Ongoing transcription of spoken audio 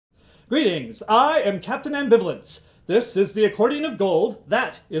Greetings, I am Captain Ambivalent. This is the accordion of gold,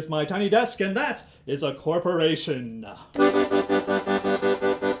 that is my tiny desk, and that is a corporation. I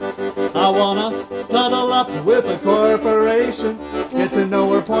wanna cuddle up with a corporation, get to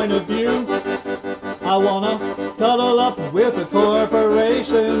know her point of view. I wanna cuddle up with a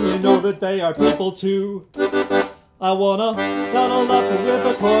corporation, you know that they are people too. I wanna cuddle up with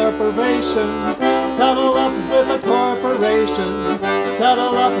a corporation, cuddle up with a corporation,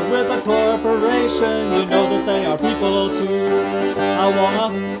 cuddle up with a corporation, you know that they are people too. I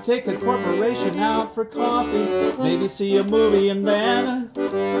wanna take a corporation out for coffee, maybe see a movie, and then,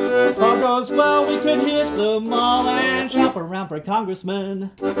 if all goes well, we could hit the mall and shop around for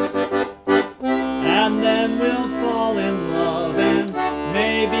congressmen. And then we'll fall in love and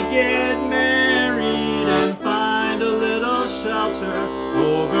maybe get married and find a little shelter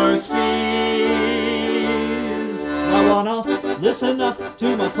overseas. I wanna listen up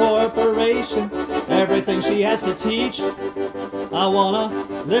to my corporation, everything she has to teach. I wanna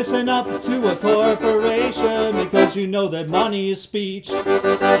listen up to a corporation because you know that money is speech.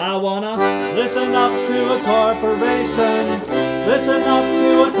 I wanna listen up to a corporation, listen up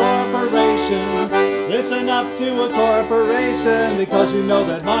to a corporation, listen up to a corporation because you know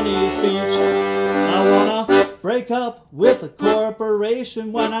that money is speech. I wanna break up with a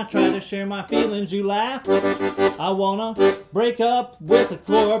corporation when I try to share my feelings, you laugh. I wanna break up with a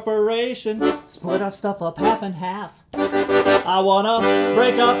corporation, split our stuff up half and half. I wanna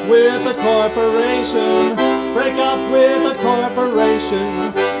break up with a corporation, break up with a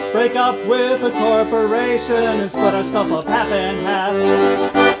corporation, break up with a corporation and split our stuff up half and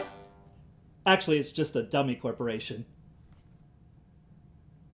half. Actually, it's just a dummy corporation.